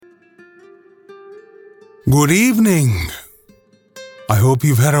Good evening. I hope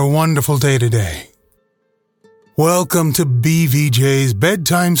you've had a wonderful day today. Welcome to BVJ's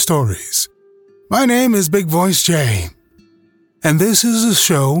Bedtime Stories. My name is Big Voice Jay, and this is a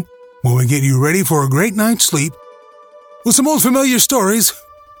show where we get you ready for a great night's sleep with some old familiar stories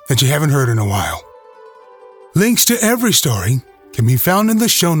that you haven't heard in a while. Links to every story can be found in the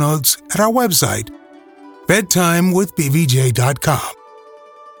show notes at our website, bedtimewithbvj.com.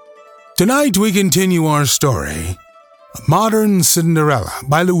 Tonight we continue our story, A Modern Cinderella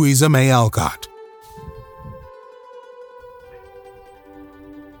by Louisa May Alcott.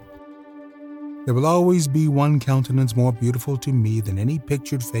 There will always be one countenance more beautiful to me than any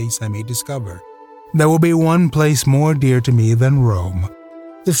pictured face I may discover. There will be one place more dear to me than Rome.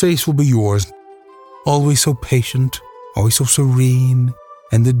 The face will be yours, always so patient, always so serene,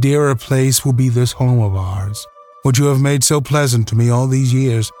 and the dearer place will be this home of ours, which you have made so pleasant to me all these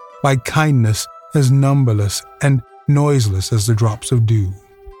years, by kindness as numberless and noiseless as the drops of dew.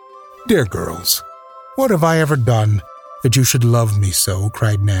 Dear girls, what have I ever done that you should love me so?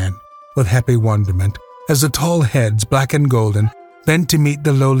 Cried Nan, with happy wonderment, as the tall heads, black and golden, bent to meet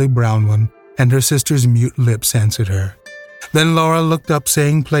the lowly brown one, and her sister's mute lips answered her. Then Laura looked up,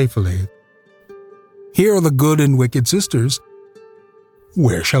 saying playfully, Here are the good and wicked sisters.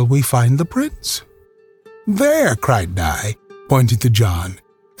 Where shall we find the prince? There, cried Di, pointing to John.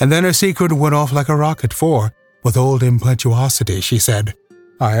 And then her secret went off like a rocket, for, with old impetuosity, she said,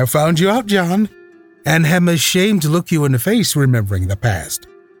 I have found you out, John, and am ashamed to look you in the face remembering the past.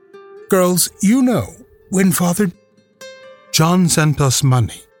 Girls, you know, when Father John sent us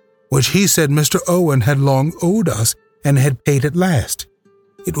money, which he said Mr. Owen had long owed us and had paid at last.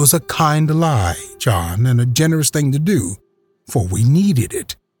 It was a kind lie, John, and a generous thing to do, for we needed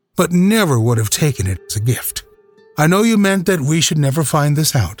it, but never would have taken it as a gift. I know you meant that we should never find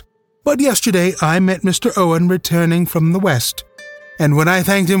this out, but yesterday I met Mr. Owen returning from the West, and when I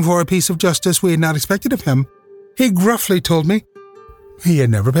thanked him for a piece of justice we had not expected of him, he gruffly told me he had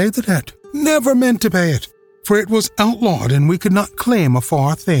never paid the debt, never meant to pay it, for it was outlawed and we could not claim a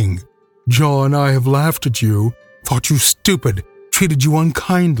far thing. John, I have laughed at you, thought you stupid, treated you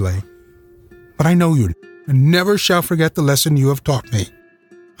unkindly, but I know you and never shall forget the lesson you have taught me.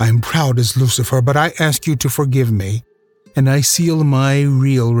 I am proud as Lucifer, but I ask you to forgive me, and I seal my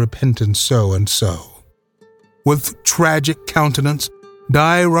real repentance so and so. With tragic countenance,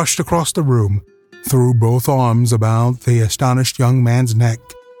 Di rushed across the room, threw both arms about the astonished young man's neck,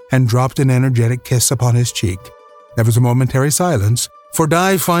 and dropped an energetic kiss upon his cheek. There was a momentary silence, for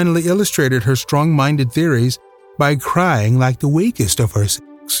Di finally illustrated her strong-minded theories by crying like the weakest of her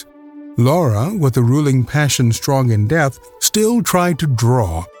sex. Laura, with the ruling passion strong in death, still tried to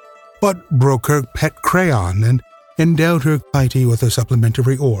draw, but broke her pet crayon and endowed her Clytie with a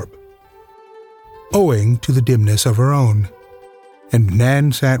supplementary orb, owing to the dimness of her own. And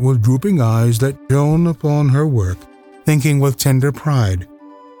Nan sat with drooping eyes that shone upon her work, thinking with tender pride,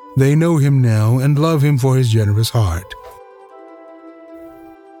 They know him now and love him for his generous heart.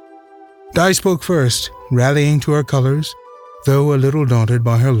 Di spoke first, rallying to her colors, though a little daunted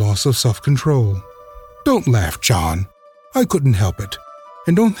by her loss of self-control. Don't laugh, John. I couldn't help it.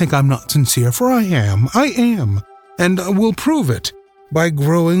 And don't think I'm not sincere, for I am, and will prove it by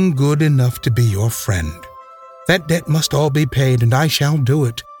growing good enough to be your friend. That debt must all be paid, and I shall do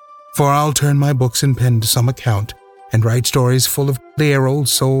it, for I'll turn my books and pen to some account, and write stories full of clear old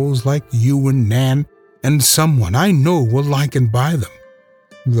souls like you and Nan, and someone I know will like and buy them,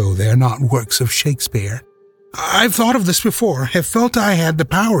 though they're not works of Shakespeare. I've thought of this before, have felt I had the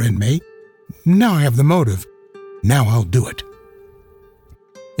power in me. Now I have the motive. Now I'll do it.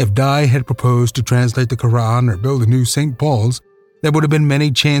 If Di had proposed to translate the Quran or build a new St. Paul's, there would have been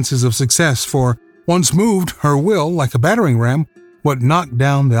many chances of success, for, once moved, her will, like a battering ram, would knock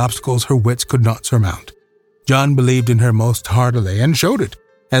down the obstacles her wits could not surmount. John believed in her most heartily, and showed it,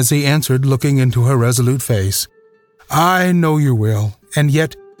 as he answered, looking into her resolute face, I know you will, and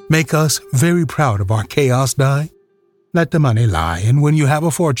yet make us very proud of our chaos, Di. Let the money lie, and when you have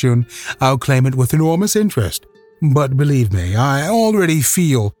a fortune, I'll claim it with enormous interest. But believe me, I already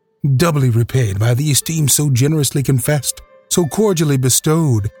feel doubly repaid by the esteem so generously confessed, so cordially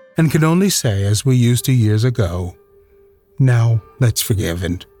bestowed, and can only say, as we used to years ago, Now let's forgive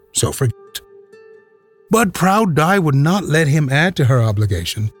and so forget. But proud Di would not let him add to her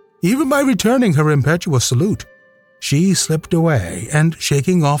obligation, even by returning her impetuous salute. She slipped away, and,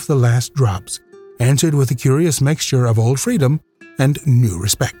 shaking off the last drops, answered with a curious mixture of old freedom and new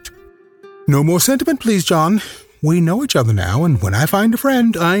respect. No more sentiment, please, John. We know each other now, and when I find a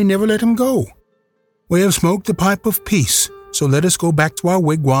friend, I never let him go. We have smoked the pipe of peace, so let us go back to our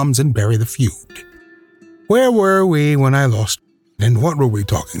wigwams and bury the feud. Where were we when I lost? And what were we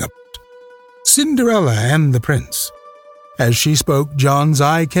talking about? Cinderella and the prince. As she spoke, John's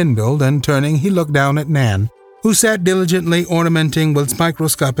eye kindled, and turning, he looked down at Nan, who sat diligently ornamenting with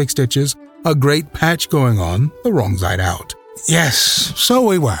microscopic stitches a great patch going on, the wrong side out. Yes, so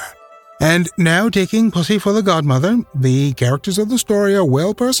we were. And now taking Pussy for the godmother, the characters of the story are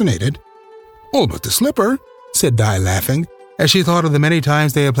well personated. All but the slipper, said Di, laughing, as she thought of the many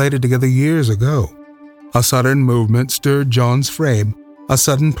times they had played it together years ago. A sudden movement stirred John's frame, a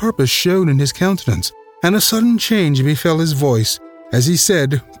sudden purpose shone in his countenance, and a sudden change befell his voice as he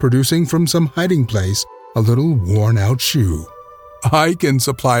said, producing from some hiding place a little worn-out shoe, "I can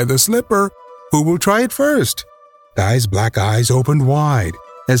supply the slipper. Who will try it first?" Di's black eyes opened wide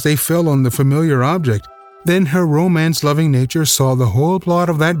as they fell on the familiar object. Then her romance-loving nature saw the whole plot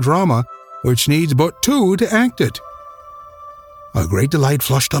of that drama, which needs but two to act it. A great delight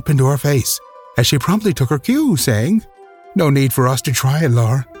flushed up into her face as she promptly took her cue, saying, "No need for us to try it,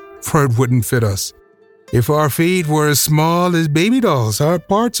 Laura, for it wouldn't fit us. If our feet were as small as baby dolls, our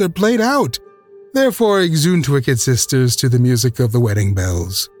parts are played out. Therefore exunt wicked sisters to the music of the wedding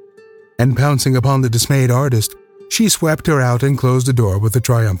bells." And pouncing upon the dismayed artist, she swept her out and closed the door with a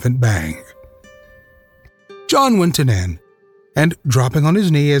triumphant bang. John went to Nan, and dropping on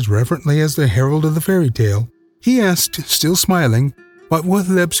his knee as reverently as the herald of the fairy tale, he asked, still smiling, but with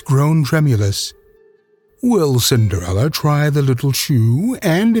lips grown tremulous, "Will Cinderella try the little shoe,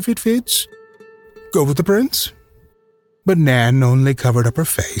 and if it fits, go with the prince?" But Nan only covered up her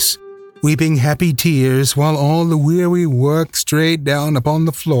face, weeping happy tears while all the weary work strayed down upon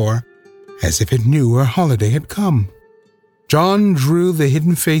the floor, as if it knew her holiday had come. John drew the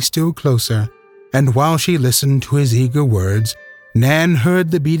hidden face still closer, and while she listened to his eager words, Nan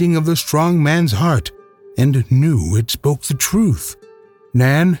heard the beating of the strong man's heart, and knew it spoke the truth.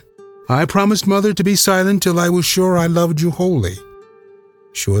 "Nan, I promised Mother to be silent till I was sure I loved you wholly.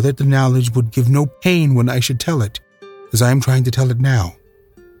 Sure that the knowledge would give no pain when I should tell it, as I am trying to tell it now.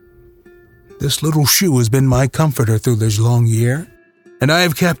 This little shoe has been my comforter through this long year, and I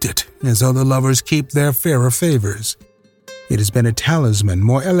have kept it, as other lovers keep their fairer favors. It has been a talisman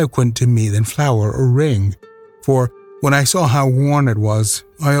more eloquent to me than flower or ring, for when I saw how worn it was,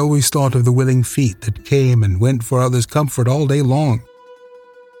 I always thought of the willing feet that came and went for others' comfort all day long.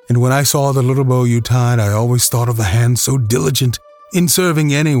 And when I saw the little bow you tied, I always thought of the hands so diligent in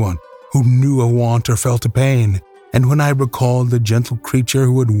serving anyone who knew a want or felt a pain, and when I recalled the gentle creature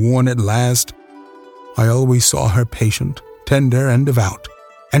who had worn it last, I always saw her patient, tender, and devout,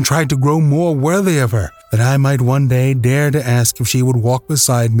 and tried to grow more worthy of her, that I might one day dare to ask if she would walk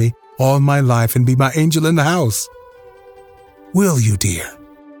beside me all my life and be my angel in the house. Will you, dear?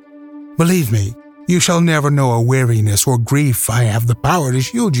 Believe me, you shall never know a weariness or grief I have the power to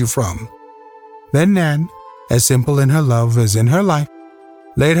shield you from." Then Nan, as simple in her love as in her life,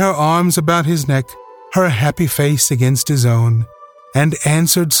 laid her arms about his neck, her happy face against his own, and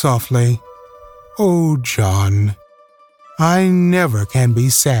answered softly, "Oh, John, I never can be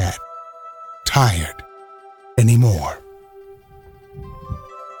sad, tired, anymore."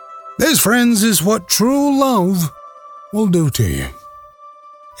 This, friends, is what true love will do to you,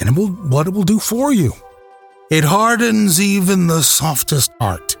 and what it will do for you. It hardens even the softest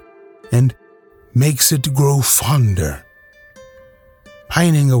heart, and makes it grow fonder,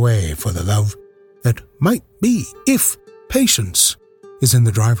 pining away for the love that might be if patience is in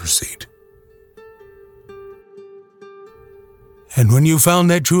the driver's seat. And when you found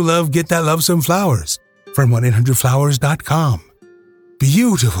that true love, get that love some flowers from 1-800-Flowers.com.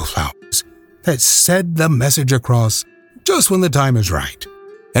 Beautiful flowers that send the message across just when the time is right.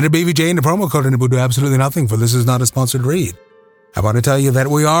 Enter BVJ in the promo code and it will do absolutely nothing, for this is not a sponsored read. I want to tell you that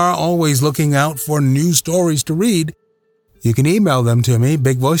we are always looking out for new stories to read. You can email them to me,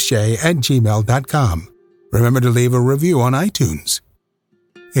 bigvoicejay@gmail.com. Remember to leave a review on iTunes.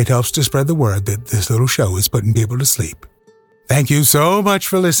 It helps to spread the word that this little show is putting people to sleep. Thank you so much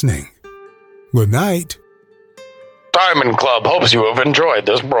for listening. Good night. Diamond Club hopes you have enjoyed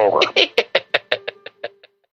this program.